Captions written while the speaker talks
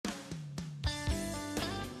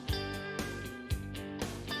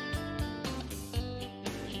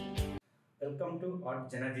Welcome to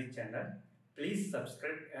artjanag channel. Please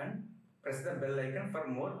subscribe and press the bell icon for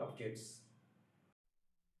more updates.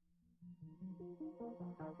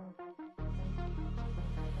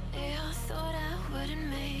 They all thought I wouldn't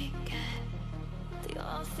make it. They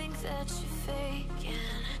all think that you're faking,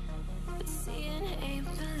 but seeing ain't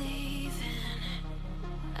believing.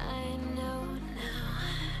 I know now.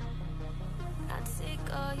 I take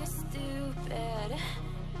all your stupid,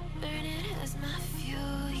 burn it as my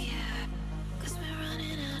fuel, yeah. 'Cause we're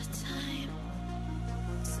running out of time,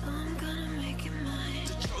 so I'm gonna make it mine.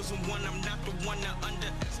 The chosen one, I'm not the one to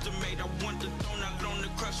underestimate. I want the throne, I learned the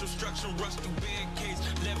crush, obstruction, rush through barricades,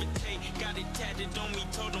 levitate. Got it tatted on me,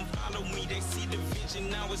 told them follow me. They see the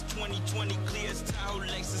vision, now it's 2020, clear as Tahoe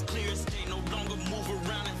Lakes, clear as day. No longer move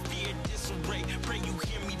around in fear, disarray. Pray you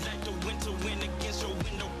hear me like the winter wind against your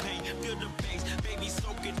window pane. Feel the bass, baby,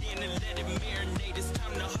 soak it in and let it marinate. It's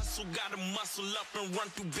time to hustle, gotta muscle up and run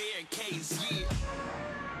through barricades, yeah.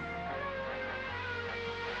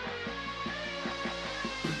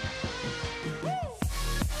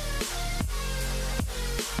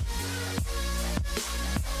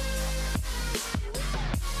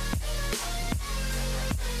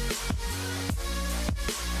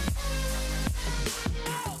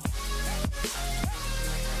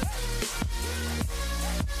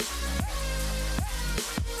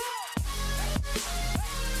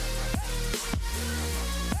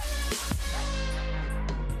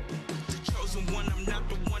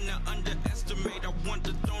 Underestimate, I want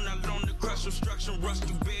the throne, I learned the crush, obstruction, rush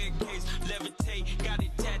through barricades, levitate. Got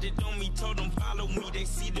it tatted on me, told them follow me. They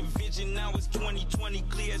see the vision, now it's 2020,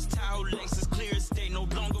 clear as Tahoe Lakes, as clear as day. No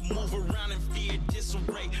longer move around in fear,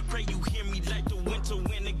 disarray. Pray you hear me like the winter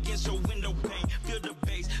wind against your window pane. Feel the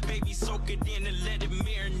bass, baby, soak it in and let it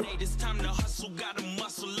marinate. It's time to hustle, gotta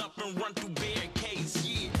muscle up and run through barricades.